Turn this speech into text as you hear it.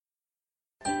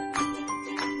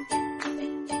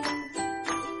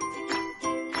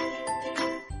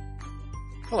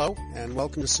Hello, and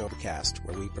welcome to Sobercast,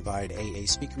 where we provide AA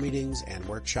speaker meetings and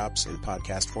workshops in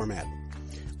podcast format.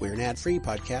 We're an ad-free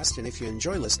podcast, and if you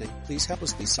enjoy listening, please help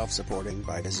us be self-supporting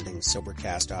by visiting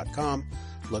Sobercast.com,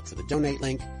 look for the donate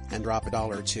link, and drop $1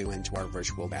 or $2 into our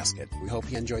virtual basket. We hope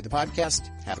you enjoyed the podcast.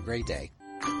 Have a great day.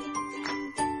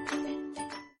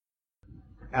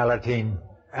 Alateen,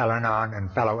 Al-Anon,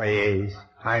 and fellow AAs.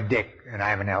 I'm Dick, and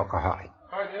I'm an alcoholic.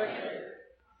 Hi, Dick.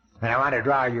 And I want to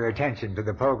draw your attention to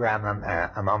the program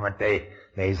a moment. They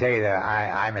say that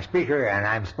I'm a speaker, and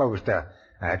I'm supposed to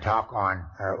talk on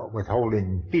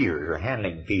withholding fears or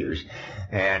handling fears.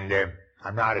 And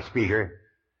I'm not a speaker.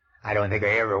 I don't think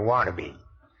I ever want to be.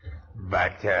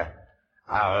 But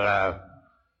I'll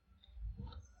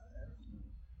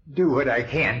do what I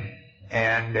can.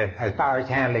 And as far as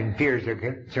handling fears are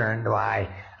concerned, why,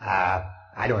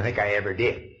 I don't think I ever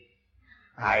did.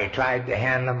 I tried to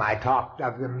handle them, I talked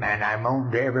of them, and I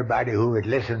moaned to everybody who would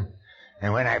listen.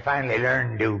 And when I finally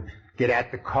learned to get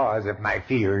at the cause of my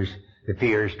fears, the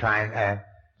fears trying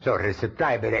sort of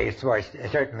subscribe it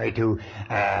certainly to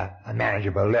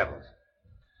manageable levels.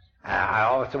 I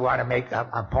also want to make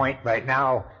a point right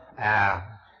now.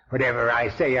 Whatever I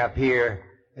say up here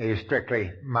is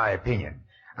strictly my opinion.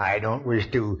 I don't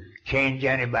wish to change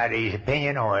anybody's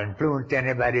opinion or influence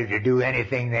anybody to do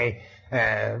anything they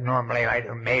normally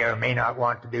may or may not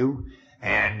want to do.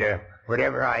 And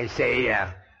whatever I say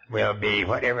will be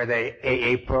whatever the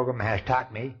AA program has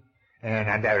taught me, and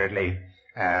undoubtedly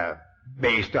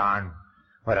based on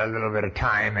what a little bit of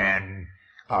time and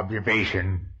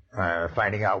observation,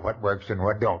 finding out what works and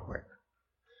what don't work.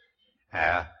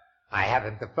 I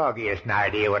haven't the foggiest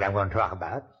idea what I'm going to talk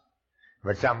about.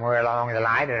 But somewhere along the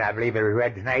line, and I believe it was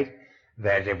read tonight,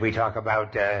 that if we talk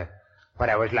about what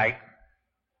I was like,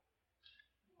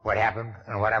 what happened,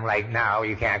 and what I'm like now,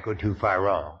 you can't go too far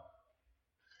wrong.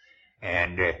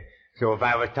 And so if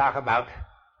I was talk about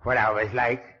what I was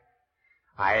like,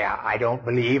 I don't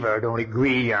believe or don't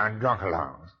agree on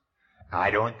drunk-alongs.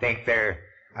 I don't think they're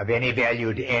of any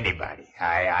value to anybody.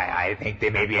 I think they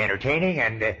may be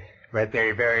entertaining, but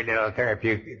there's very little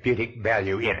therapeutic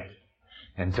value in it.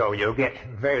 And so you'll get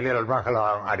very little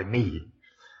drunk-along out of me.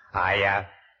 I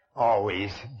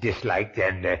always disliked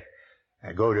and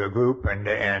go to a group and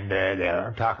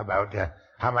they'll talk about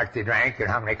how much they drank and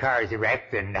how many cars they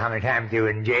wrecked and how many times they were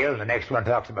in jail. The next one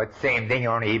talks about the same thing,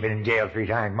 only he's been in jail 3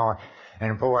 times more.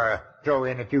 And throw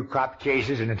in a few cop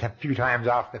chases and a few times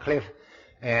off the cliff.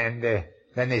 And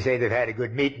then they say they've had a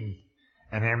good meeting.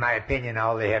 And in my opinion,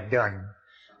 all they have done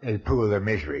is pool their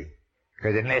misery.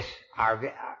 Because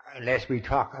unless we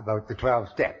talk about the 12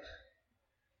 steps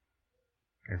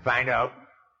and find out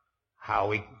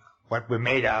what we're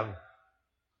made of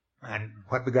and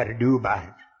what we got to do about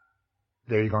it,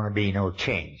 there's going to be no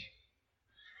change.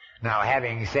 Now,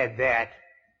 having said that,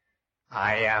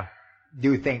 I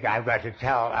do think I've got to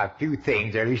tell a few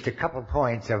things, or at least a couple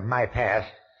points of my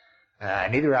past.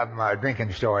 Neither of them are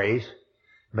drinking stories,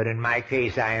 but in my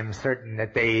case, I am certain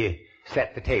that they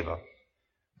set the table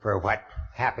for what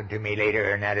happened to me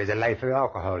later, and that is a life of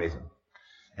alcoholism.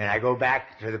 And I go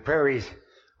back to the prairies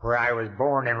where I was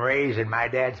born and raised, in my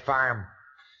dad's farm,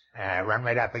 run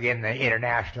right up against the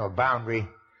international boundary.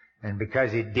 And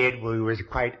because it did, we was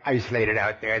quite isolated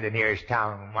out there. The nearest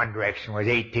town in one direction was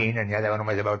 18 and the other one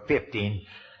was about 15.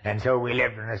 And so we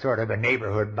lived in a sort of a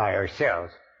neighborhood by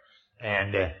ourselves.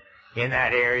 And in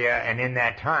that area and in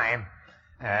that time,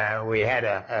 we had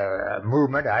a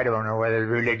movement. I don't know whether it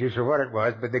was religious or what it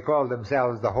was, but they called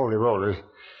themselves the Holy Rollers,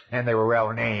 and they were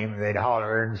well named. They'd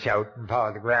holler and shout and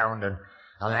paw the ground, and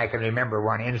I can remember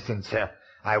one instance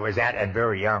I was at, and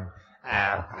very young.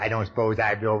 I don't suppose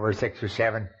I'd be over 6 or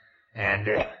 7,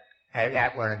 and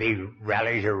at one of these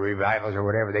rallies or revivals or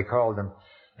whatever they called them,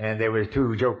 and there was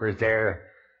 2 jokers there,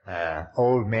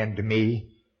 old men to me,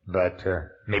 but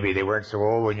maybe they weren't so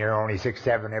old. When you're only 6,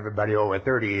 7, everybody over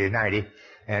 30 is 90.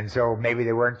 And so maybe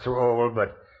they weren't so old,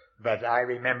 but I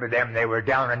remember them. They were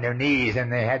down on their knees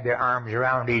and they had their arms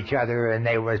around each other and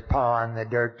they was pawing the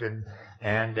dirt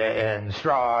and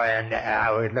straw, and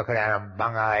I was looking at them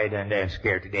bung-eyed and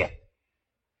scared to death.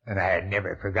 And I had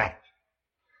never forgotten.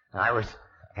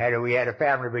 We had a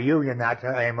family reunion not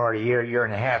more than a year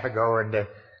and a half ago, and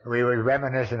we were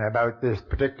reminiscing about this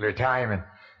particular time. And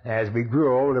as we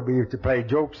grew older, we used to play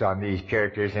jokes on these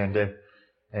characters, and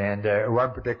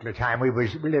one particular time we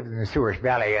lived in the Souris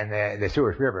Valley, and the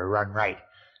Souris River run right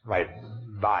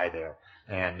by there.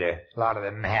 And a lot of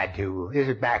them had to, this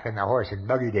is back in the horse and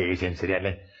buggy days,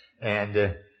 incidentally, and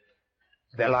a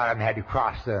lot of them had to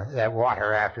cross that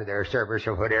water after their service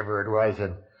or whatever it was,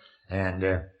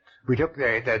 and we took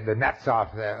the nuts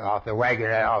off the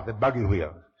wagon, off the buggy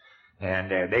wheels,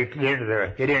 And they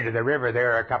get into the river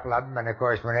there, a couple of them, and of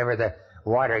course whenever the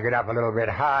water got up a little bit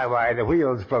high, why, the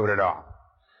wheels floated off.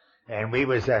 And we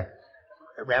was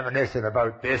reminiscing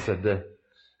about this, and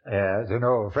as an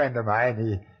old friend of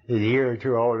mine, he's a year or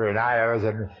two older than I was,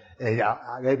 and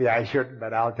maybe I shouldn't,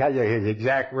 but I'll tell you his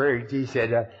exact words. He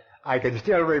said, I can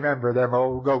still remember them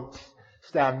old goats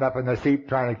standing up in the seat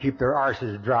trying to keep their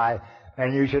arses dry,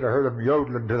 and you should have heard them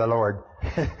yodeling to the Lord.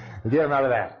 Get them out of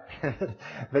that.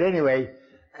 But anyway,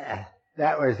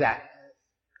 that was that.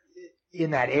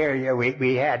 In that area,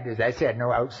 we had, as I said,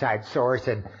 no outside source,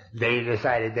 and they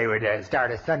decided they would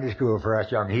start a Sunday school for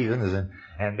us young heathens,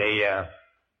 and they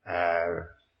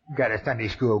got a Sunday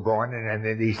school going,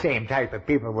 and the same type of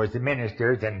people was the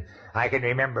ministers. And I can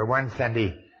remember one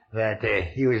Sunday that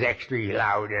he was extra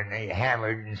loud, and he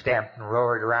hammered and stamped and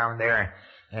roared around there,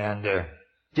 and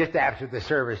just after the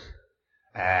service,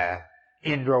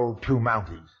 in drove two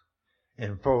Mounties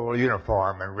in full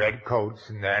uniform and red coats,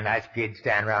 and nice kids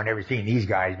standing around, never seen these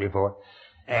guys before.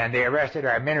 And they arrested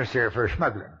our minister for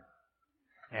smuggling.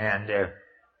 And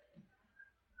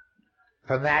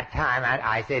from that time,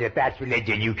 I said, if that's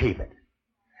religion, you keep it.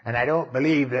 And I don't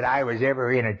believe that I was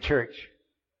ever in a church,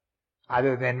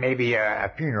 other than maybe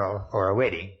a funeral or a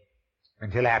wedding,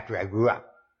 until after I grew up.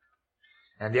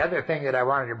 And the other thing that I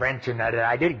wanted to mention, that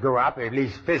I did grow up, at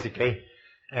least physically,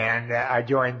 and I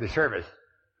joined the service.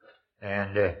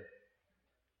 And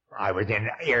I was in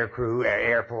air crew,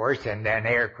 Air Force, and then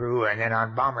air crew, and then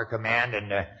on bomber command.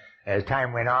 And as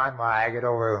time went on, I got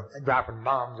over dropping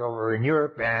bombs over in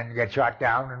Europe and got shot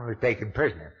down and was taken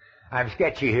prisoner. I'm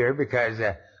sketchy here because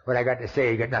what I got to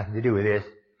say got nothing to do with this.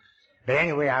 But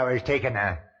anyway, I was taken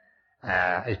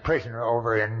as prisoner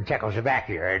over in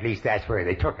Czechoslovakia, or at least that's where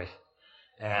they took us.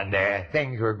 And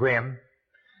things were grim,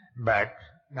 but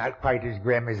not quite as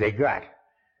grim as they got.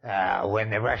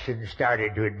 When the Russians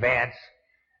started to advance,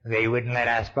 they wouldn't let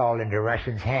us fall into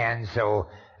Russians' hands, so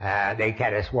they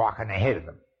kept us walking ahead of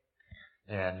them.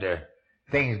 And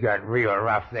things got real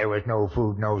rough. There was no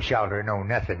food, no shelter, no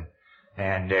nothing.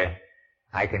 And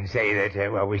I can say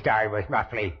that, we started with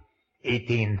roughly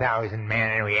 18,000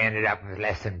 men, and we ended up with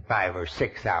less than 5,000 or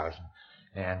 6,000.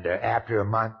 And after a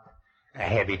month, a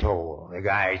heavy toll. The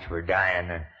guys were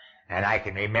dying, and I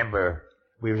can remember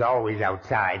we was always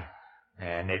outside,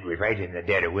 and it was right in the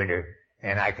dead of winter.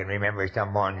 And I can remember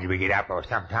some mornings we get up, or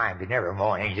sometimes, never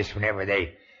morning, just whenever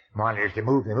they wanted us to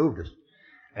move, they moved us.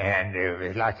 And there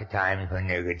was lots of times when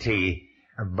you could see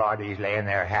bodies laying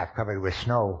there half covered with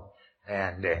snow.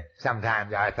 And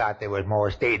sometimes I thought there was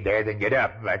more stayed there than get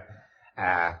up. But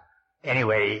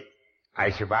anyway,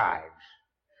 I survived.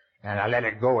 And I let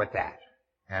it go at that.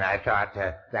 And I thought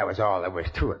that was all there was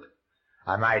to it.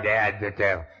 I might add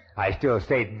that I still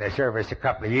stayed in the service a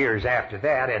couple of years after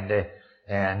that,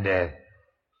 and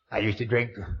I used to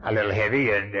drink a little heavy,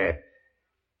 and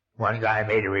one guy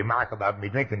made a remark about me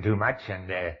drinking too much,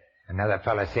 and another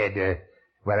fellow said,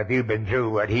 well, if you've been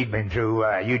through what he'd been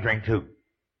through, you drink too.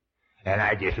 And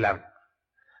I just loved it.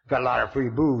 Got a lot of free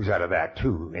booze out of that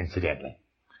too, incidentally.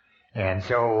 And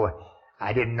so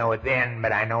I didn't know it then,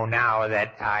 but I know now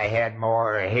that I had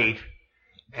more hate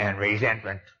and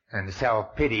resentment and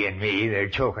self-pity in me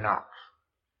than choking ox.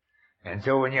 And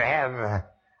so when you have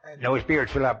no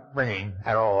spiritual upbringing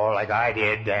at all, like I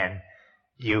did, and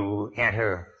you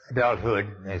enter adulthood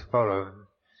as full of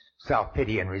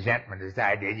self-pity and resentment as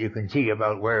I did, you can see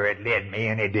about where it led me,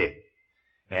 and it did.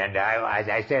 And as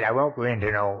I said, I won't go into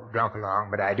no drunk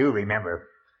along, but I do remember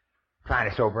trying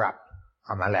to sober up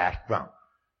on my last drunk.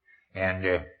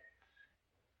 And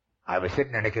I was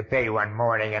sitting in a cafe one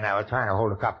morning, and I was trying to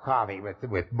hold a cup of coffee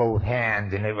with both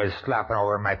hands, and it was slopping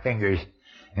over my fingers.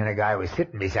 And a guy was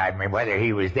sitting beside me. Whether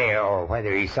he was there or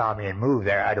whether he saw me and moved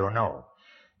there, I don't know.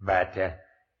 But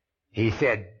he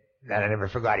said, and I never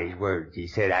forgot his words, he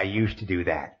said, I used to do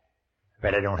that,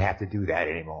 but I don't have to do that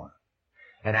anymore.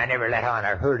 And I never let on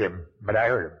I heard him, but I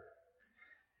heard him.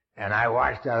 And I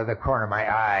watched out of the corner of my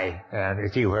eye to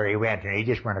see where he went, and he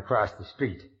just went across the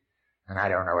street. And I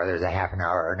don't know whether it was a half an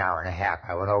hour or an hour and a half.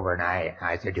 I went over and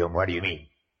I said to him, what do you mean?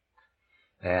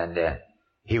 And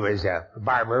he was a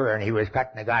barber, and he was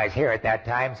cutting the guy's hair at that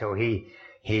time, so he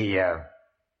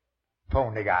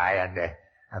phoned the guy, and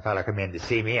a fellow come in to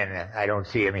see me, and I don't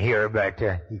see him here, but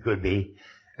he could be.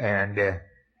 And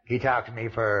he talked to me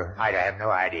for, I have no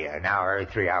idea, an hour or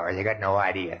 3 hours. I got no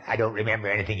idea. I don't remember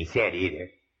anything he said either.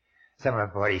 Some of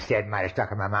what he said might have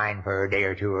stuck in my mind for a day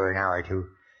or two or an hour or two.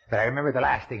 But I remember the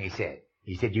last thing he said.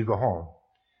 He said, you go home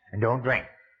and don't drink.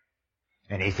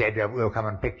 And he said, we'll come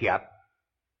and pick you up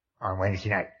on Wednesday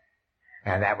night.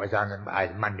 And that was on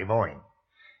Monday morning.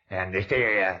 And to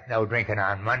stay no drinking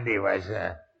on Monday was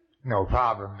no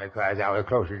problem because I was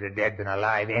closer to dead than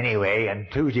alive anyway, and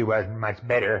Tuesday wasn't much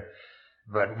better.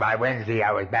 But by Wednesday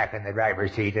I was back in the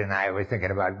driver's seat and I was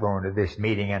thinking about going to this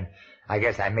meeting, and I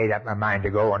guess I made up my mind to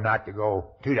go and not to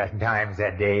go 24 times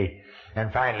that day.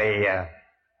 And finally,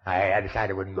 I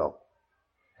decided I wouldn't go.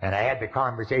 And I had the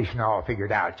conversation all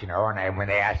figured out, and when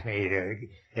they asked me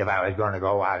if I was going to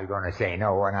go, I was going to say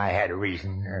no, and I had a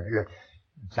reason. It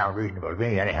sounded reasonable to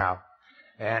me anyhow.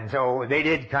 And so they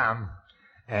did come,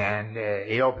 and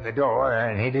he opened the door,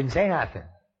 and he didn't say nothing.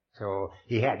 So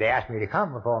they asked me to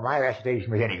come before my recitation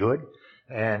was any good.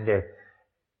 And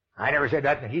I never said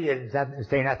nothing. He didn't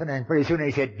say nothing, and pretty soon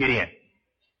he said, "Get in."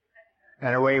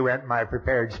 And away went my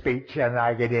prepared speech, and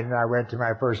I get in, and I went to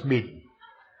my first meeting.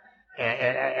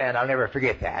 And I'll never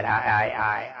forget that.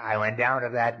 I went down to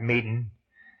that meeting,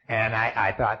 and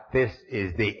I thought, this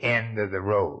is the end of the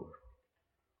road.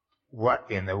 What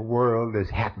in the world is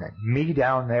happening? Me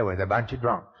down there with a bunch of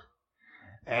drunks.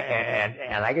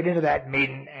 And I get into that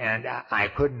meeting, and I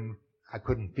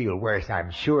couldn't feel worse,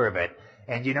 I'm sure of it.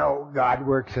 And God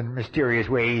works in mysterious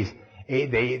ways.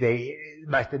 They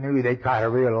must have knew they caught a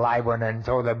real live one, and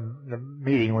so the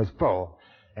meeting was full.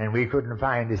 And we couldn't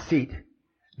find a seat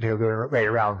to go right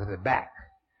around to the back.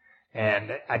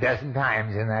 And a dozen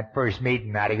times in that first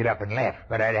meeting I'd get up and left,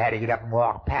 but I'd had to get up and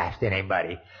walk past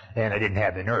anybody, and I didn't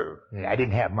have the nerve. I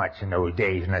didn't have much in those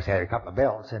days unless I had a couple of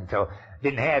belts, and so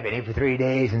didn't have any for 3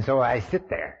 days, and so I sit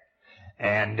there.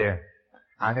 And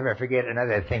I'll never forget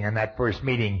another thing in that first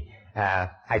meeting.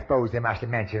 I suppose they must have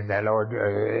mentioned the Lord,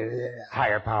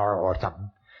 higher power or something.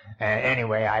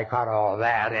 Anyway, I caught all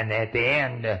that, and at the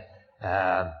end,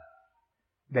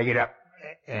 they get up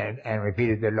and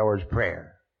repeated the Lord's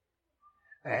Prayer.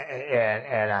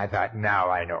 And I thought, now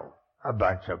I know. A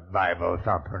bunch of Bible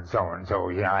thumping and so on. So,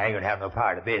 I ain't gonna have no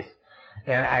part of this.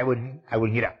 And I wouldn't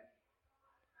get up.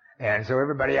 And so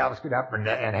everybody else got up and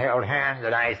held hands,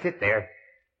 and I sit there.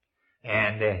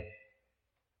 And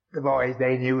the boys,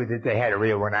 they knew that they had a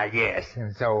real one, I guess.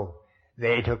 And so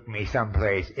they took me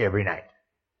someplace every night.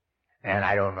 And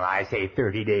I don't know, I say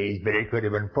 30 days, but it could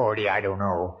have been 40, I don't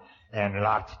know. And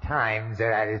lots of times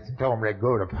that I just told them to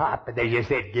go to pot, but they just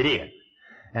said, "Get in."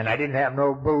 And I didn't have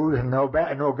no booze and no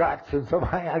guts, and so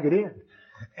I get in.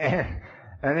 And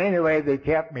anyway, they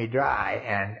kept me dry,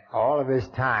 and all of this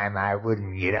time I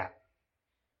wouldn't get up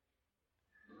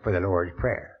for the Lord's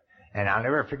Prayer. And I'll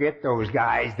never forget those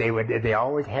guys. They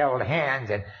always held hands,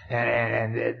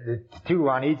 and the two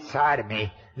on each side of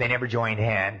me, they never joined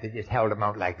hands. They just held them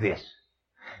out like this.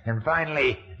 And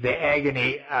finally, the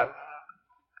agony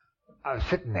of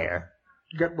sitting there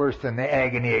got worse than the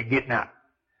agony of getting up.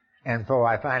 And so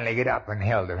I finally get up and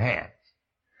held their hands.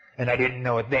 And I didn't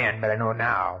know it then, but I know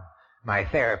now. My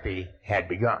therapy had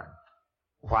begun.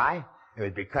 Why? It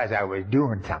was because I was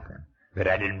doing something that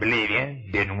I didn't believe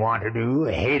in, didn't want to do,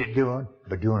 hated doing,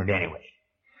 but doing it anyway.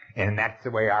 And that's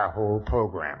the way our whole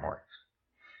program works.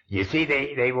 You see,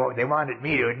 they wanted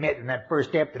me to admit in that first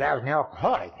step that I was an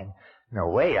alcoholic. And no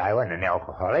way, I wasn't an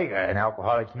alcoholic. An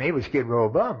alcoholic to me was Skid Row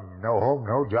bum. No home,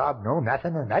 no job, no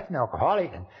nothing, and that's an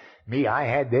alcoholic. And me, I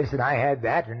had this and I had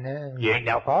that, and you ain't an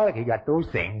alcoholic, you got those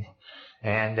things.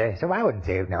 And so I wouldn't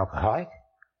say I was an alcoholic.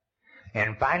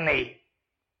 And finally,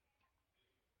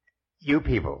 you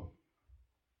people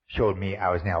showed me I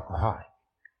was an alcoholic.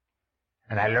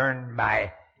 And I learned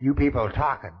by you people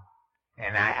talking,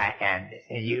 and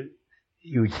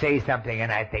you'd say something,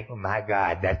 and I think, oh my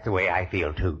God, that's the way I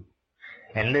feel too.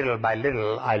 And little by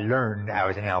little, I learned I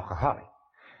was an alcoholic.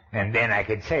 And then I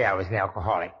could say I was an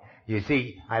alcoholic. You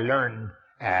see, I learned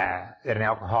that an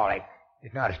alcoholic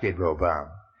is not a Skid Row bum.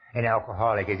 An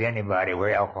alcoholic is anybody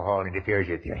where alcohol interferes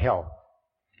with your health,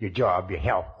 your job, your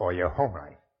health, or your home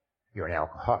life. You're an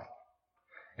alcoholic.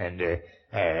 And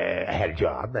I had a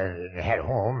job, and I had a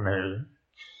home,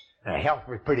 and health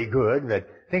was pretty good, but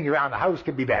things around the house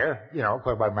could be better, of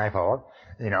course, by my fault.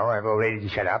 I have old ladies to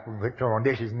shut up and quit throwing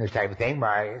dishes and this type of thing,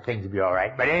 why things would be all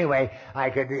right. But anyway, I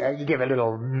could give a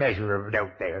little measure of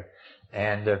doubt there.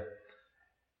 And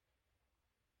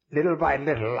little by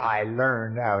little, I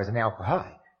learned I was an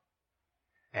alcoholic.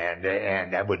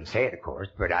 And I wouldn't say it, of course,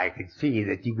 but I could see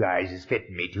that you guys is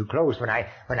fitting me too close. When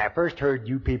I first heard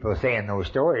you people saying those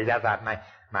stories, I thought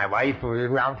my wife was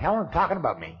around talking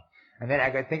about me. And then I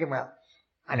got thinking, well,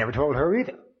 I never told her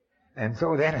either. And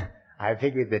so then I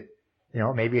figured that,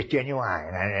 maybe it's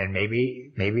genuine, and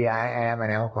maybe I am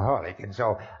an alcoholic. And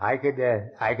so I could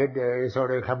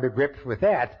sort of come to grips with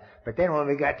that. But then when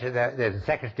we got to the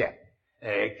second step,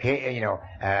 what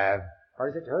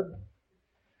is it, Herb?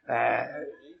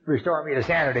 Restore me to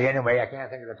sanity anyway. I can't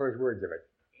think of the first words of it.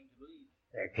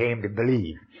 came to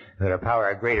believe that a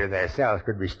power greater than ourselves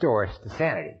could restore us to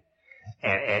sanity.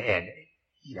 And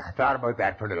I thought about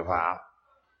that for a little while.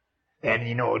 And,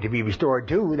 to be restored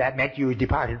to, that meant you was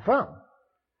departed from.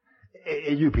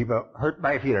 You people hurt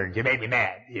my feelings. You made me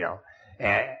mad,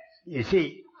 you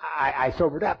see, I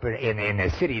sobered up in a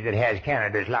city that has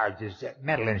Canada's largest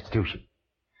mental institution.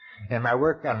 And my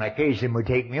work on occasion would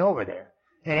take me over there.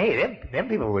 And hey, them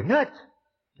people were nuts.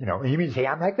 You mean to say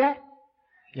I'm like that?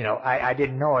 I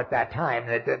didn't know at that time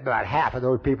that about half of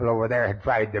those people over there had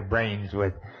fried their brains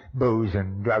with booze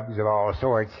and drugs of all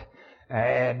sorts.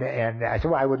 And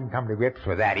so I wouldn't come to grips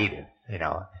with that either.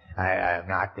 I'm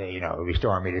not,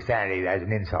 restoring me to sanity as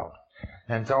an insult.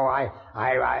 And so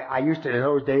I used to, in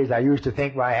those days, I used to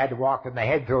think, I had to walk with my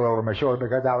head thrown over my shoulder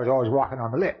because I was always walking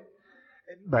on the lip.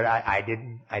 But I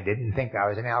didn't think I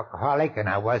was an alcoholic, and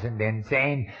I wasn't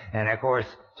insane. And of course,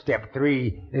 step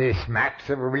 3 smacks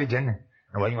of religion.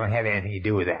 I wasn't going to have anything to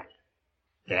do with that.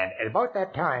 And at about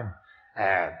that time,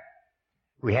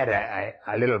 we had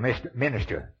a little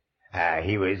minister.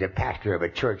 He was a pastor of a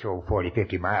church 40,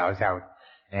 50 miles out.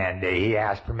 And he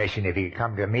asked permission if he could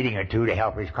come to a meeting or two to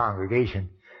help his congregation.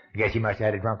 I guess he must have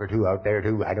had a drunk or two out there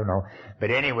too, I don't know.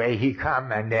 But anyway, he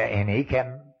come and he kept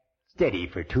steady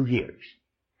for 2 years.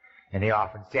 And he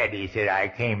often said, I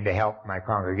came to help my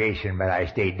congregation, but I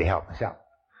stayed to help myself.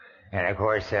 And of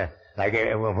course,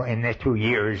 in this 2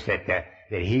 years that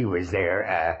he was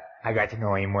there, I got to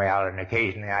know him well, and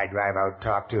occasionally I'd drive out and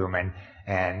talk to him,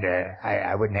 and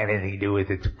I wouldn't have anything to do with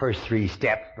the first 3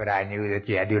 steps, but I knew that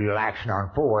you had to do a little action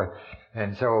on 4.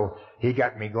 And so he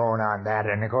got me going on that.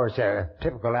 And of course, a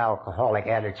typical alcoholic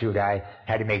attitude, I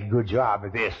had to make a good job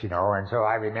of this, And so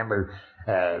I remember,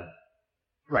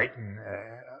 writing,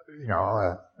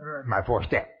 my 4th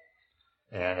step.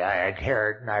 And I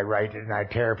tear it and I write it and I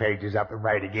tear pages up and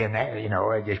write again.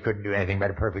 I just couldn't do anything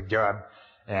but a perfect job.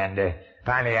 And,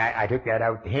 finally I took that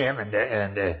out to him and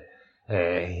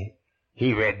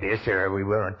he read this, or we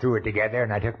went through it together,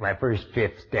 and I took my first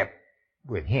 5th step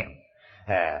with him.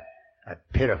 A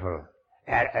pitiful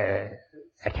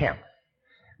attempt,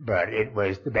 but it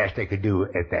was the best I could do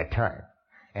at that time.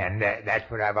 And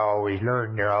that's what I've always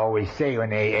learned. They always say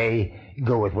when AA,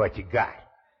 go with what you got.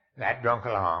 That drunk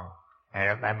along.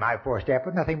 And my 4th step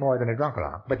was nothing more than a drunk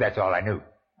along, but that's all I knew.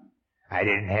 I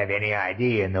didn't have any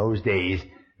idea in those days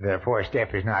the 4th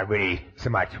step is not really so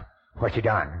much what you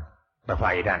done, but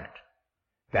why you done it.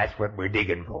 That's what we're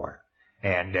digging for.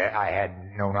 And I had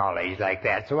no knowledge like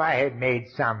that, so I had made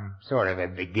some sort of a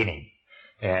beginning.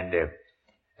 And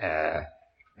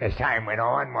as time went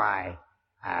on,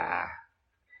 I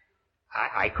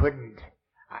couldn't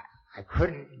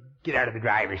get out of the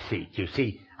driver's seat. You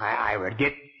see, I would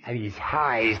get these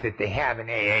highs that they have in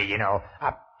AA,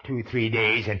 up 2-3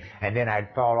 days, and then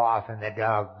I'd fall off in the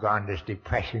doggonest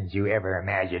depressions you ever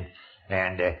imagined.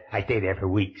 And I stayed there for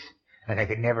weeks. And I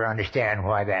could never understand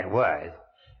why that was.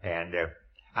 And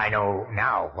I know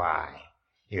now why.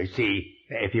 You see,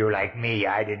 if you're like me,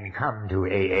 I didn't come to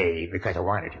AA because I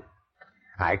wanted to.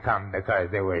 I come because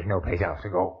there was no place else to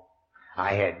go.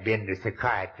 I had been to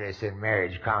psychiatrists and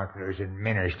marriage counselors and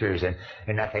ministers, and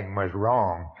nothing was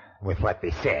wrong with what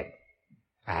they said.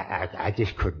 I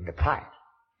just couldn't apply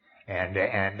it.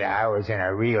 And I was in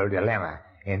a real dilemma.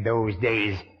 In those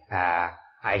days,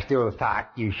 I still thought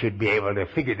you should be able to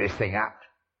figure this thing out.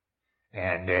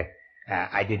 And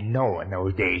I didn't know in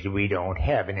those days that we don't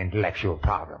have an intellectual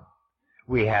problem.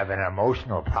 We have an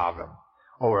emotional problem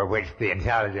over which the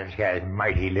intelligence has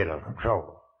mighty little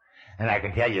control. And I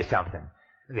can tell you something.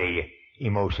 The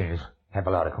emotions have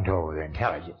a lot of control over the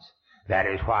intelligence. That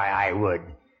is why I would,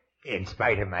 in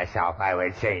spite of myself, I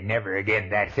would say, never again,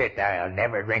 that's it, I'll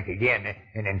never drink again.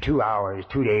 And in 2 hours,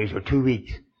 2 days, or 2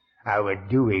 weeks, I would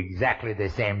do exactly the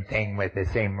same thing with the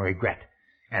same regret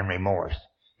and remorse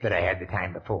that I had the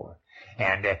time before.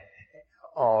 And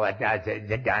all it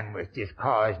done was just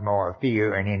cause more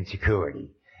fear and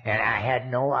insecurity. And I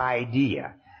had no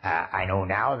idea. I know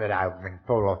now that I've been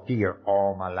full of fear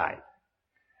all my life.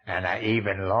 And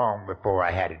even long before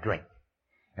I had a drink.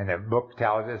 And the book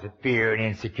tells us that fear and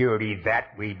insecurity, that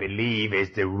we believe is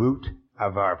the root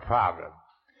of our problem.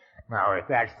 Now, if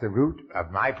that's the root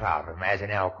of my problem as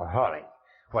an alcoholic,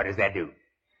 what does that do?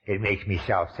 It makes me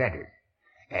self-centered.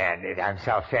 And if I'm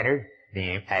self-centered,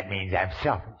 that means I'm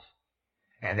selfish.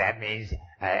 And that means,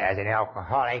 as an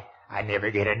alcoholic, I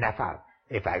never get enough out.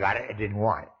 If I got it, I didn't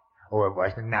want it. Or it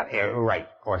wasn't enough, right,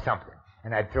 or something.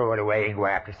 And I'd throw it away and go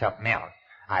after something else.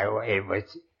 It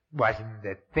wasn't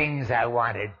the things I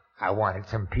wanted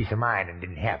some peace of mind and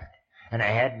didn't have it. And I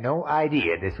had no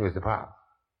idea this was the problem.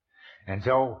 And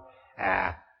so,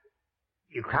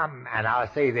 you come, and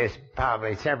I'll say this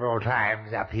probably several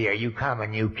times up here, you come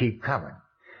and you keep coming.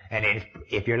 And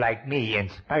if you're like me, in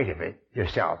spite of it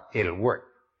yourself, it'll work.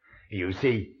 You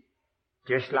see,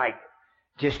 just like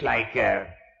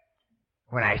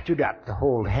when I stood up to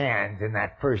hold hands in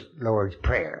that first Lord's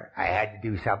Prayer, I had to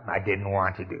do something I didn't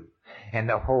want to do. And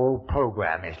the whole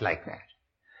program is like that.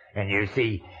 And you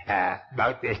see,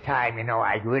 about this time,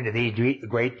 I'd go into these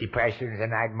Great Depressions,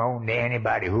 and I'd moan to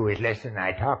anybody who was listening.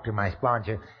 I'd talk to my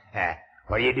sponsor,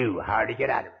 what do you do? How do you get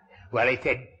out of it? Well, he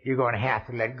said, you're going to have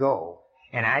to let go.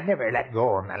 And I'd never let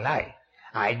go in my life.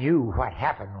 I knew what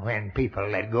happened when people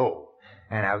let go.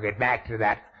 And I'll get back to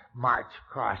that march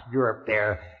across Europe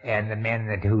there, and the men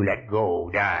who let go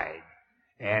died.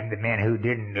 And the men who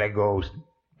didn't let go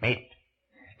made it.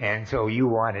 And so you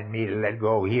wanted me to let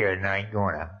go here, and I ain't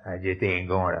gonna. I just ain't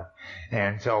gonna.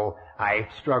 And so I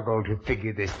struggled to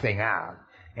figure this thing out.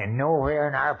 And nowhere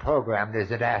in our program does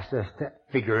it ask us to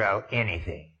figure out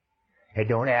anything. It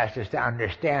don't ask us to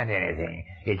understand anything.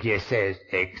 It just says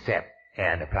accept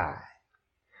and apply.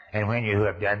 And when you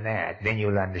have done that, then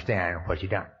you'll understand what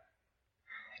you've done.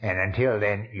 And until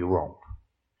then, you won't.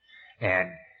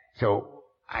 And so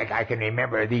I can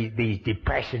remember these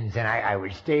depressions, and I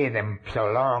would stay in them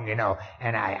so long, and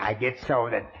I get so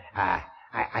that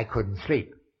I couldn't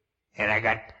sleep. And I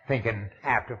got thinking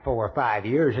after 4 or 5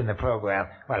 years in the program,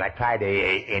 well, I tried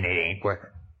AA and it ain't working.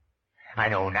 I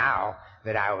know now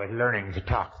that I was learning to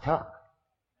talk the talk,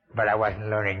 but I wasn't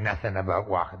learning nothing about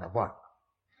walking the walk.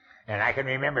 And I can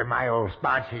remember my old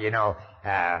sponsor,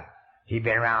 he'd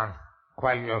been around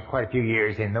quite a few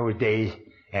years in those days,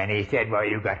 and he said, well,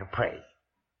 you got to pray.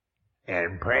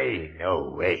 And pray?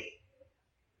 No way.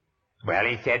 Well,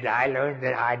 he said,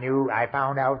 I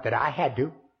found out that I had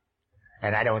to,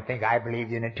 and I don't think I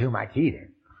believed in it too much either.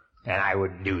 And I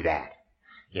wouldn't do that,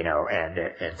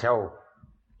 and so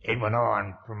it went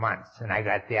on for months, and I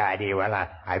got the idea, well,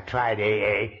 I've tried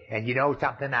AA, and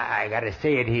something, I gotta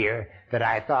say it here, that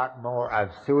I thought more of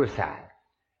suicide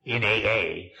in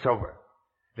AA, sober,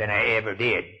 than I ever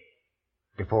did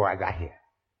before I got here.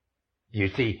 You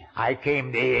see, I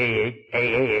came to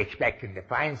AA expecting to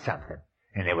find something,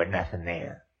 and there was nothing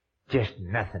there. Just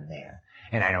nothing there.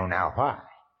 And I know now why.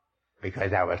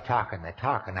 Because I was talking the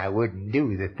talk, and I wouldn't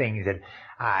do the things that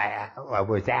I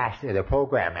was asked, the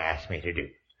program asked me to do.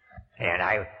 And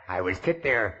I would sit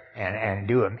there and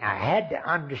do them. I had to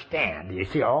understand. You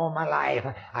see, all my life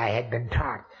I had been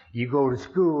taught, you go to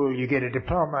school, you get a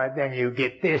diploma, then you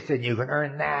get this, and you can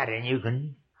earn that, and you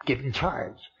can get in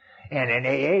charge. And in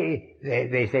AA,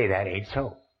 they say that ain't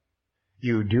so.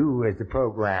 You do as the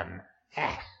program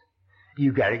asks.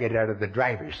 You got to get out of the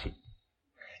driver's seat.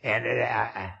 And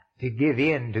to give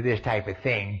in to this type of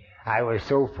thing, I was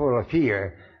so full of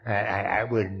fear, I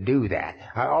wouldn't do that.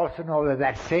 I also know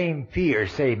that same fear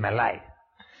saved my life,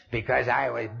 because I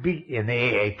was beat in the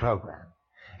AA program.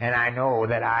 And I know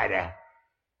that I'd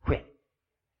quit.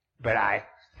 But I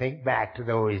think back to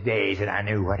those days, and I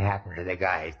knew what happened to the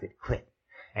guys that quit.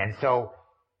 And so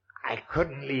I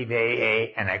couldn't leave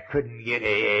AA, and I couldn't get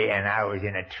AA, and I was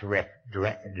in a terrific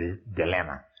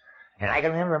dilemma. And I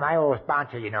can remember my old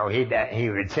sponsor, he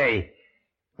would say,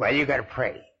 well, you got to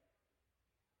pray.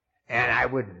 And I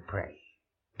wouldn't pray.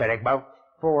 But about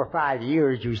 4 or 5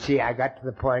 years, you see, I got to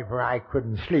the point where I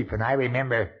couldn't sleep. And I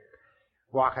remember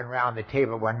walking around the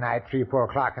table one night, 3 or 4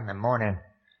 o'clock in the morning,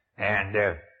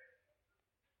 and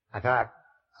I thought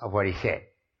of what he said.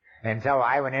 And so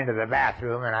I went into the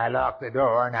bathroom, and I locked the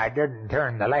door, and I didn't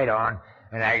turn the light on,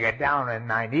 and I got down on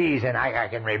my knees, and I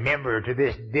can remember to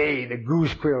this day the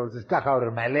goose quills that stuck out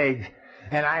of my legs,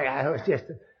 and I was just,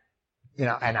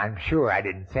 and I'm sure I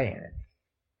didn't say anything.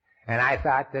 And I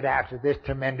thought that after this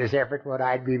tremendous effort,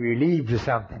 I'd be relieved of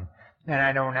something. And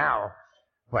I know now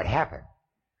what happened.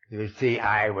 You see,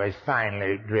 I was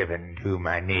finally driven to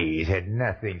my knees. It had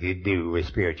nothing to do with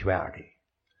spirituality.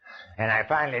 And I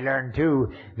finally learned,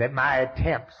 too, that my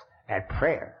attempts at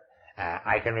prayer,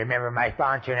 I can remember my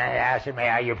sponsor and I asked him,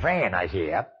 are you praying? I said,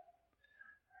 yep.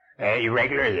 You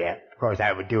regular? Yeah. Of course,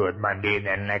 I would do it Monday and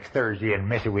then next Thursday and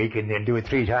miss a week and then do it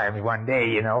 3 times one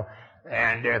day,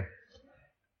 And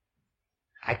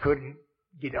I couldn't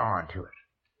get on to it.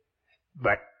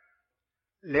 But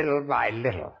little by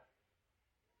little,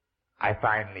 I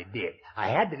finally did. I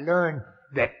had to learn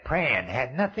that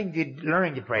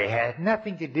learning to pray had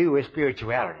nothing to do with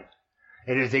spirituality.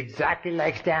 It is exactly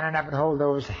like standing up and hold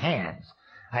those hands.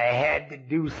 I had to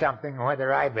do something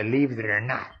whether I believed it or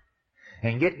not.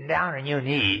 And getting down on your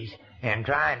knees and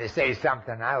trying to say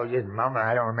something, I was just mumbling.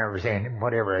 I don't remember saying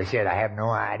whatever I said. I have no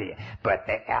idea. But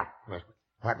that was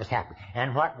what was happening.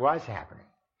 And what was happening?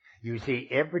 You see,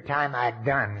 every time I'd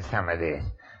done some of this,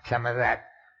 some of that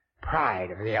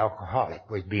pride of the alcoholic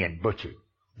was being butchered,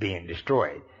 being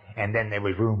destroyed. And then there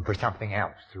was room for something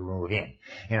else to move in.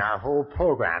 And our whole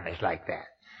program is like that.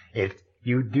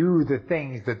 You do the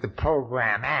things that the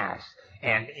program asks,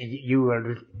 and you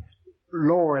will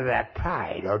lower that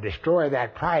pride or destroy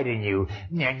that pride in you,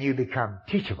 and you become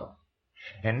teachable.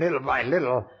 And little by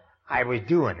little, I was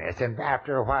doing this, and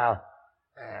after a while,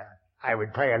 I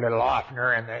would pray a little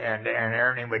oftener, and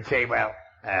Ernie would say, well,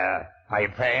 are you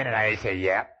praying? And I'd say,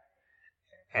 yeah.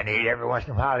 And every once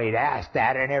in a while he'd ask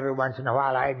that, and every once in a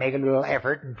while I'd make a little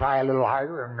effort and try a little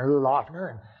harder and a little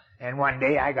oftener, and one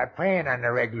day I got praying on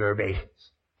a regular basis.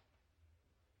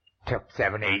 Took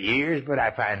 7, 8 years, but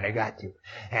I finally got to.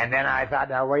 And then I thought,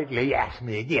 now wait till he asks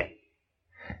me again.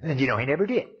 And he never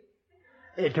did.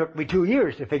 It took me 2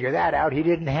 years to figure that out. He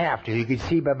didn't have to. He could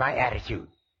see by my attitude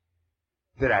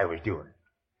that I was doing it.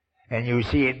 And you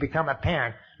see, it become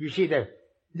apparent. You see, the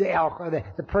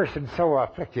person so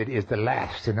afflicted is the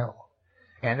last to know.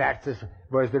 And that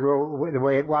was the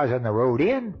way it was on the road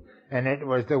in, and it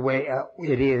was the way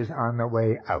it is on the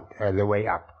way out, or the way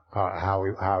up. How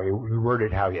you word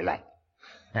it how you like.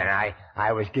 And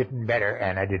I was getting better,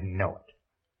 and I didn't know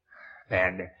it.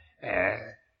 And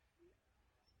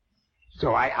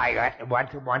so I got,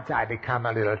 once I become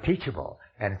a little teachable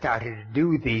and started to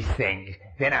do these things,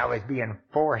 then I was being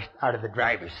forced out of the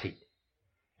driver's seat.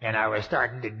 And I was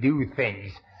starting to do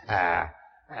things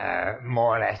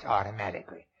more or less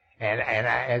automatically. And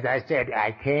as I said,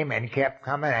 I came and kept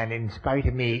coming, and in spite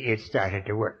of me, it started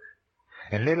to work.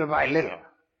 And little by little,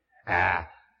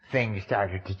 things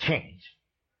started to change.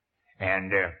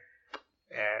 And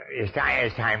as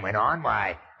time went on,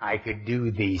 why, I could do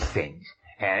these things.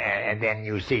 And then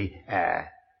you see,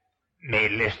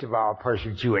 made a list of all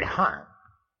persons you had harmed,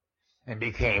 and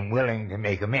became willing to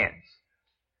make amends.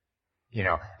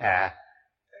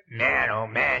 Man, oh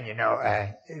man,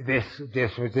 this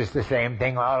was just the same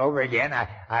thing all over again.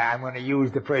 I'm going to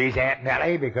use the phrase Aunt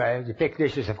Nellie, because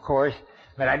fictitious, of course,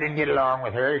 but I didn't get along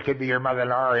with her. It could be your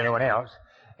mother-in-law or anyone else.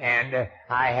 And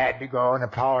I had to go and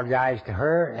apologize to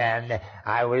her, and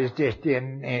I was just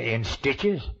in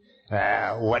stitches.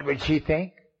 What would she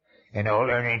think? And old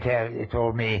Ernie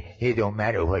told me, it don't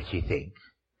matter what she thinks.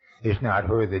 It's not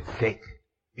her that's sick.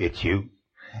 It's you.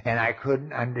 And I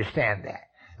couldn't understand that.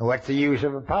 What's the use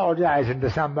of apologizing to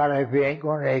somebody if they ain't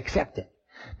going to accept it?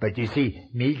 But you see,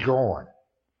 me going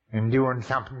and doing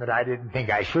something that I didn't think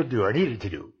I should do or needed to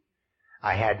do,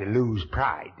 I had to lose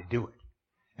pride to do it.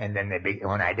 And then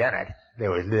when I done it, there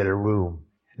was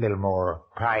little more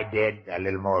pride dead, a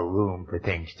little more room for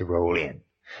things to roll in.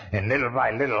 And little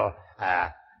by little,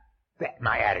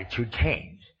 my attitude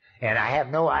changed. And I have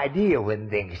no idea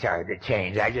when things started to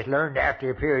change. I just learned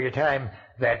after a period of time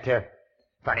that,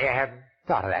 funny, I haven't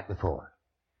thought of that before.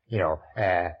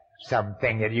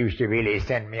 Something that used to really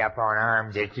send me up on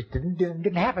arms, it just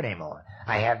didn't happen anymore.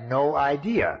 I have no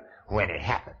idea when it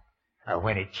happened, or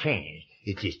when it changed.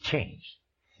 It just changed.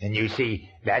 And you see,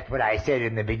 that's what I said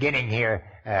in the beginning here,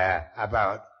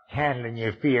 about handling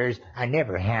your fears. I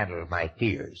never handled my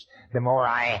fears. The more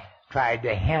I tried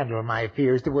to handle my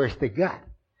fears, the worse they got.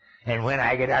 And when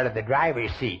I got out of the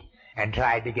driver's seat and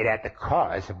tried to get at the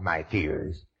cause of my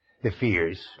fears, the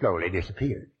fears slowly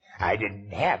disappeared. I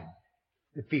didn't have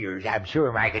the fears. I'm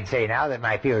sure I can say now that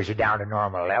my fears are down to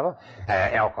normal level.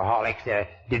 Alcoholics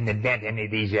didn't invent any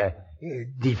of these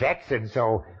defects, and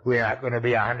so we're not going to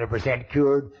be 100%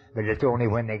 cured, but it's only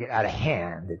when they get out of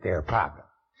hand that they're a problem.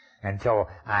 And so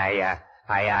I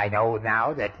know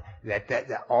now that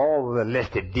all the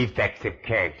listed defects of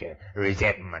character,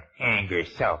 resentment, anger,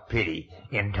 self-pity,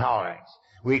 intolerance,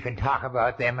 we can talk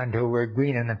about them until we're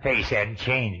green in the face and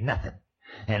change nothing,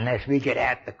 unless we get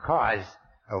at the cause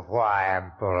of why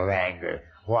I'm full of anger,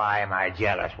 why am I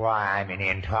jealous, why I'm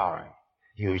intolerant.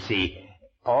 You see,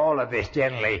 all of this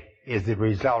generally is the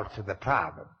results of the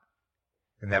problem.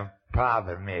 And the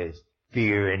problem is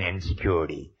fear and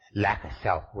insecurity, lack of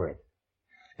self-worth,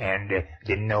 and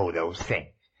didn't know those things.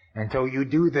 And so you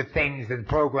do the things that the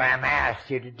program asks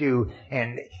you to do,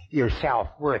 and your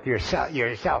self-worth, your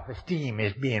self-esteem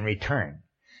is being returned.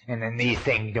 And then these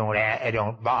things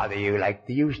don't bother you like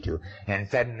they used to. And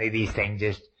suddenly these things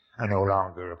just are no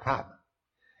longer a problem.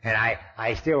 And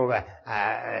I still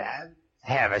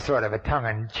have a sort of a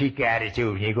tongue-in-cheek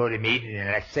attitude. You go to meeting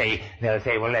and they'll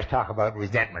say, well, let's talk about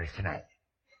resentments tonight.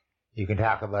 You can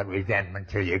talk about resentment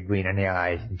till you're green in the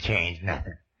eyes and change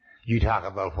nothing. You talk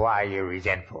about why you're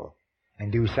resentful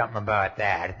and do something about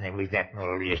that, and the resentment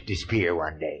will just disappear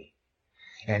one day.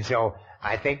 And so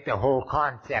I think the whole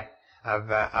concept of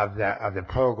the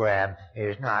program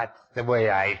is not the way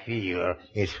I feel.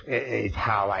 It's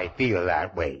how I feel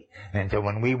that way. And so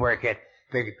when we work at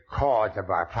the cause of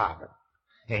our problem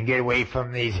and get away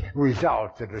from these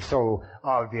results that are so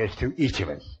obvious to each of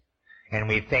us, and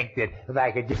we think that if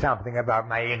I could do something about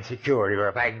my insecurity or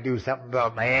if I can do something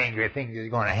about my anger, things are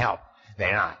going to help.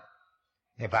 They're not.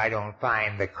 If I don't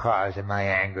find the cause of my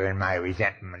anger and my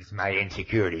resentments, my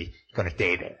insecurity, it's going to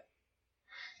stay there.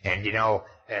 And you know,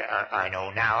 I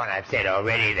know now, and I've said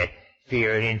already, that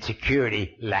fear and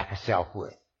insecurity lack of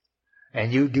self-worth.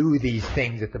 And you do these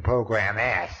things that the program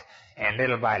asks, and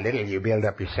little by little you build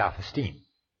up your self-esteem.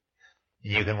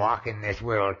 You can walk in this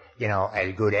world, you know,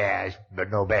 as good as,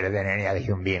 but no better than any other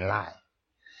human being alive.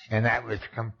 And that was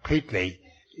completely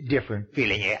different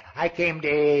feeling. I came to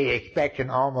AA expecting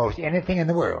almost anything in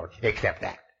the world except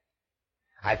that.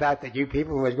 I thought that you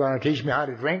people was going to teach me how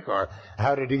to drink or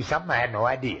how to do something. I had no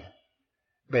idea.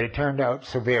 But it turned out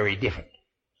so very different.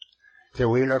 So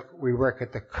we work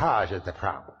at the cause of the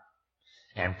problem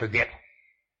and forget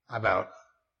about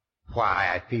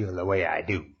why I feel the way I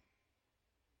do.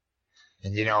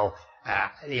 And you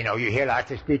you hear lots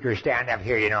of speakers stand up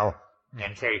here,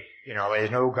 and say,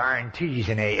 there's no guarantees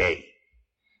in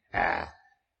AA.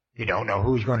 You don't know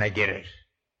who's going to get it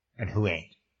and who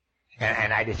ain't.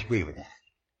 And I disagree with that.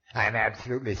 I'm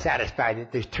absolutely satisfied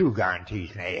that there's two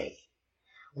guarantees in AA.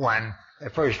 One, the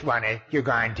first one is you're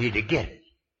guaranteed to get it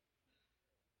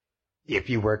if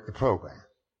you work the program.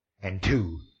 And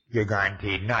two, you're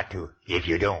guaranteed not to if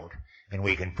you don't. And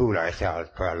we can fool ourselves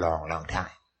for a long, long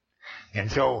time. And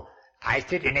so I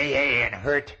sit in AA and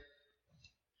hurt,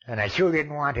 and I sure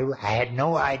didn't want to. I had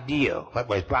no idea what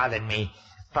was bothering me.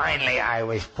 Finally, I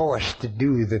was forced to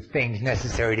do the things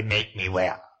necessary to make me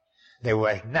well. There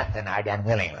was nothing I done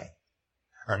willingly,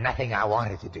 or nothing I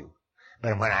wanted to do.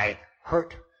 But when I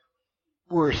hurt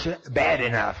bad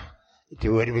enough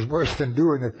to it was worse than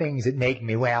doing the things that make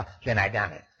me well, then I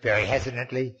done it. Very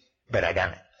hesitantly, but I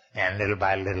done it. And little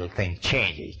by little things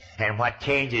changes. And what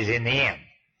changes in the end?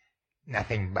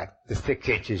 Nothing but the 6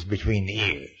 inches between the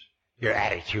ears. Your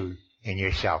attitude and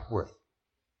your self-worth.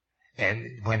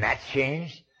 And when that's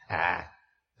changed,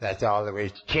 that's all there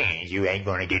is to change. You ain't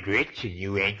going to get rich, and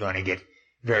you ain't going to get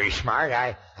very smart.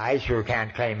 I sure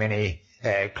can't claim any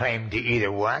claim to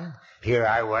either one. Here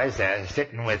I was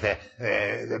sitting with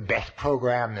the best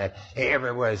program that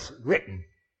ever was written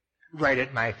right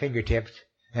at my fingertips,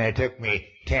 and it took me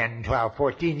 10, 12,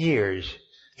 14 years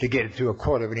to get it through a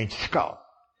 1/4 of an inch skull.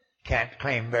 Can't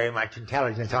claim very much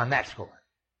intelligence on that score.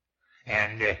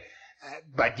 And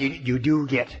but you do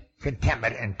get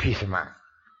contentment and peace of mind.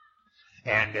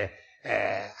 And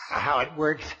how it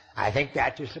works, I think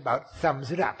that just about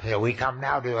sums it up. So we come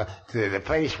now to the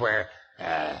place where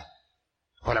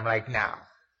what I'm like now.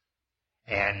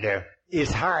 And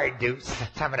it's hard to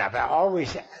sum it up. I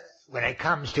always, when it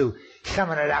comes to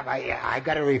summing it up, I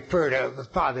got to refer to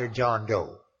Father John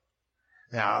Doe.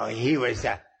 Now, he was,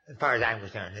 as far as I'm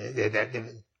concerned,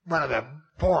 one of the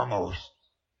foremost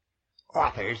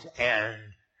authors and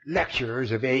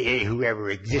lecturers of AA who ever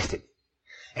existed.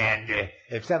 And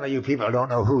if some of you people don't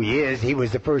know who he is, he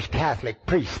was the first Catholic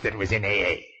priest that was in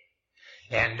AA.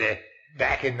 And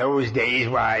back in those days,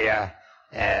 why,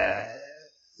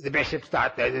 the bishops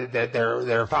thought that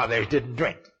their fathers didn't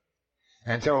drink.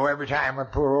 And so every time a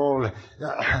poor old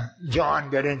John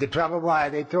got into trouble, why,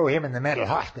 they'd throw him in the mental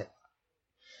hospital.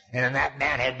 And that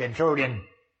man had been thrown in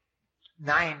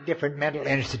 9 different mental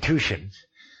institutions.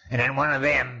 And in one of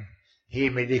them, he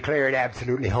had been declared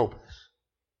absolutely hopeless.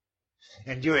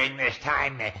 And during this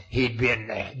time, he'd been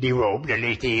derobed. At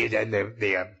least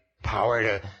the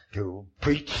power to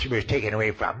preach was taken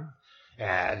away from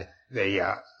him.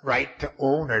 The right to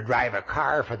own or drive a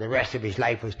car for the rest of his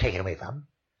life was taken away from him.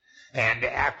 And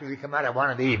after he come out of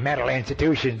one of these mental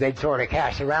institutions, they'd sort of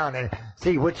cast around and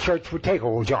see which church would take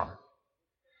old John.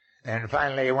 And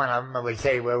finally, one of them would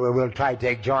say, well, we'll try to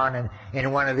take John. And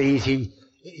in one of these, he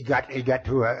got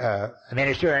to a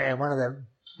minister, and one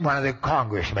of the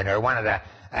congressmen, or one of the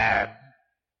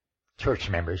church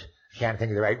members, can't think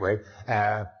of the right word,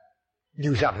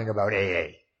 knew something about AA.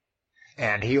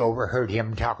 And he overheard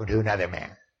him talking to another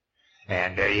man.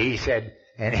 And he said,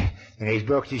 and in his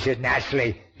books, he said,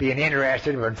 naturally, being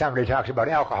interested when somebody talks about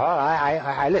alcohol,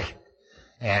 I listen.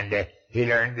 And he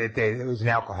learned that there was an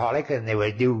alcoholic, and they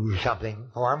would do something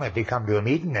for him if he come to a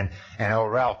meeting. And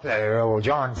old Ralph, old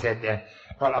John said,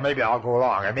 well, maybe I'll go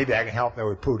along, and maybe I can help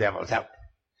those poor devils out.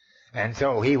 And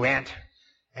so he went,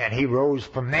 and he rose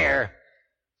from there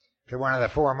to one of the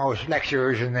foremost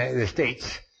lecturers in the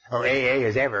States, or AA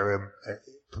has ever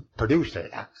produced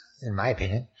in my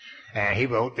opinion. And he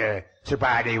wrote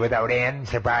Sobriety Without End,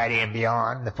 Sobriety and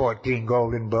Beyond, the 14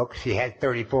 Golden Books. He had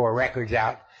 34 records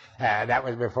out. That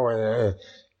was before the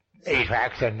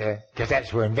 8-tracks and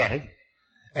cassettes were invented.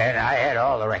 And I had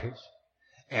all the records.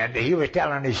 And he was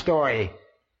telling his story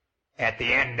at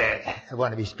the end of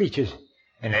one of his speeches.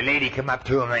 And a lady came up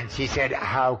to him and she said,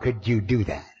 "How could you do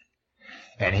that?"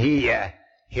 And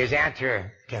his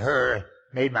answer to her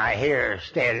made my hair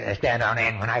stand on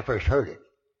end when I first heard it.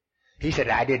 He said,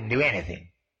 "I didn't do anything.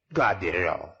 God did it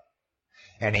all."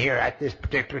 And here at this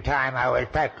particular time, I was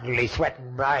practically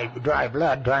sweating dry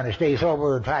blood trying to stay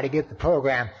sober and try to get the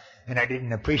program, and I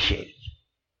didn't appreciate it.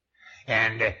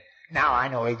 And now I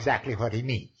know exactly what he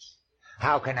means.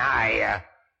 How can I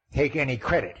take any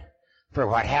credit for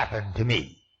what happened to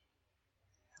me?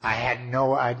 I had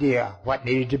no idea what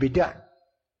needed to be done.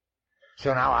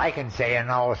 So now I can say in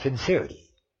all sincerity,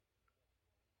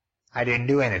 I didn't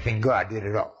do anything. God did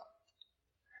it all.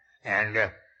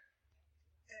 And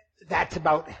that's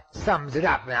about sums it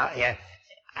up. Now,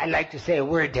 I'd like to say a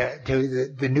word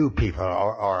to the new people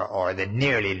or the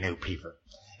nearly new people.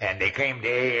 And they came to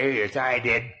AA as I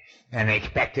did and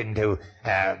expecting to,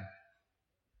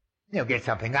 get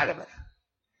something out of it.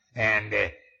 And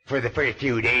for the first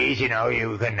few days, you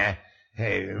can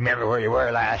remember where you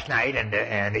were last night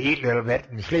and eat a little bit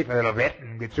and sleep a little bit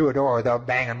and get through a door without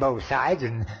banging both sides,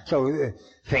 and so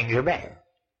things are better.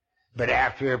 But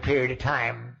after a period of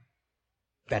time,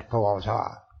 that falls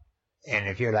off. And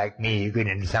if you're like me, you get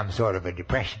into some sort of a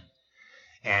depression.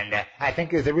 And I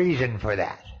think there's a reason for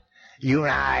that. You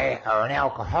and I are an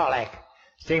alcoholic,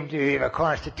 seem to have a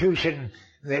constitution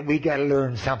that we got to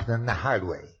learn something the hard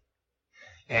way.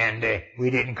 And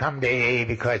we didn't come to AA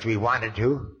because we wanted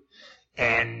to,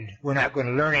 and we're not going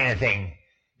to learn anything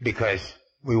because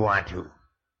we want to.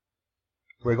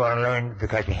 We're going to learn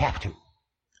because we have to.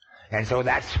 And so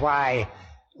that's why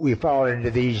we fall into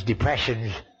these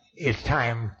depressions. It's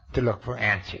time to look for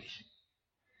answers.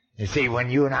 You see, when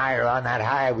you and I are on that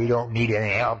high, we don't need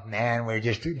any help, man. We're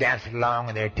just dancing along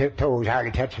with their toes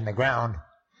hardly touching the ground.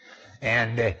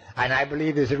 And I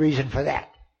believe there's a reason for that.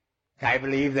 I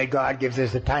believe that God gives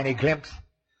us a tiny glimpse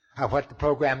of what the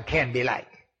program can be like.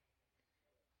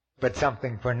 But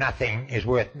something for nothing is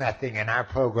worth nothing, and our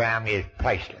program is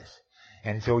priceless.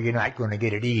 And so you're not going to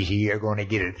get it easy. You're going to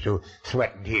get it through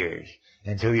sweat and tears.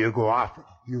 And so you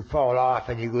fall off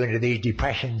and you go into these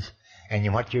depressions,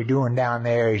 and what you're doing down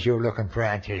there is you're looking for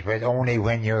answers, but only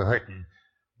when you're hurting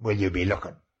will you be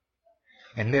looking.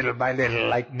 And little by little,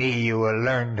 like me, you will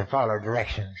learn to follow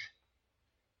directions.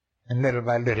 And little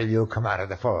by little, you'll come out of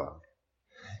the fog.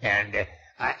 And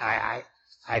I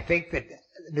think that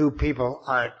new people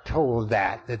aren't told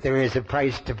that there is a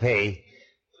price to pay.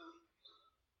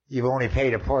 You've only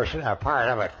paid a part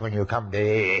of it when you come to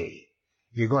AA.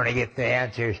 You're going to get the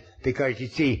answers because, you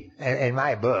see, in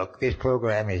my book, this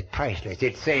program is priceless.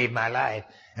 It saved my life,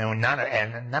 and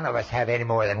none of us have any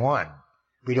more than one.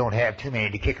 We don't have too many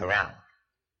to kick around.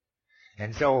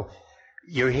 And so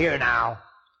you're here now.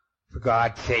 For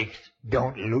God's sake,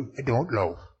 don't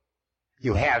loaf.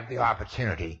 You have the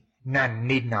opportunity. None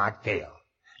need not fail.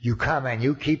 You come and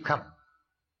you keep coming.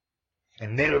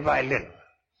 And little by little.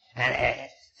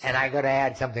 And I got to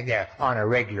add something there, on a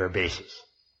regular basis.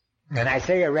 And I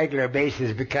say a regular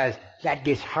basis because that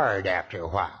gets hard after a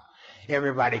while.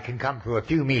 Everybody can come to a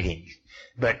few meetings.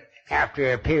 But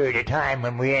after a period of time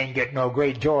when we ain't get no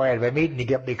great joy out of a meeting,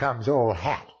 it becomes old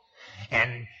hat.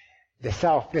 And the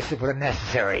self-discipline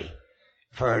necessary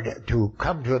to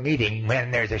come to a meeting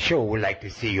when there's a show we like to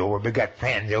see, or we got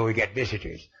friends, or we got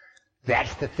visitors.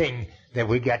 That's the thing that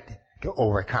we got to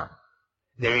overcome.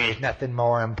 There is nothing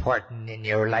more important in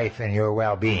your life and your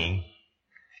well-being,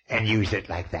 and use it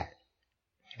like that.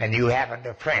 And you haven't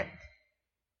a friend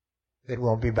that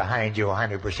won't be behind you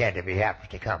 100% if he happens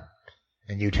to come.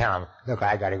 And you tell him, look,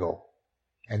 I gotta go.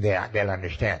 And they'll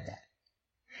understand that.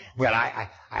 Well,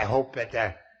 I hope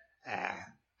that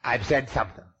I've said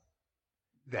something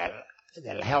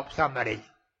that'll help somebody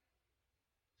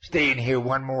stay in here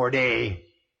one more day,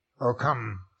 or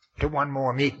come to one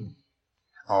more meeting,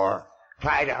 or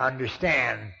try to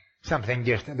understand something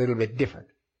just a little bit different,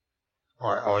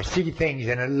 or see things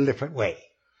in a little different way.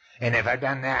 And if I've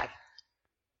done that,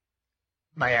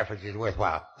 my efforts is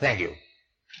worthwhile. Thank you.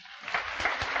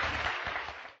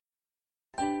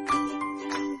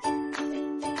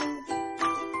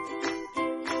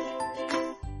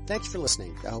 Thanks for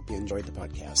listening. I hope you enjoyed the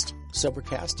podcast.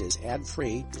 Sobercast is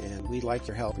ad-free, and we'd like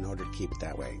your help in order to keep it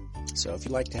that way. So if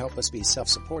you'd like to help us be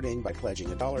self-supporting by pledging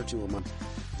 $1 or $2 a month,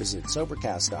 visit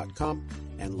Sobercast.com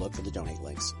and look for the donate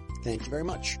links. Thank you very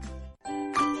much.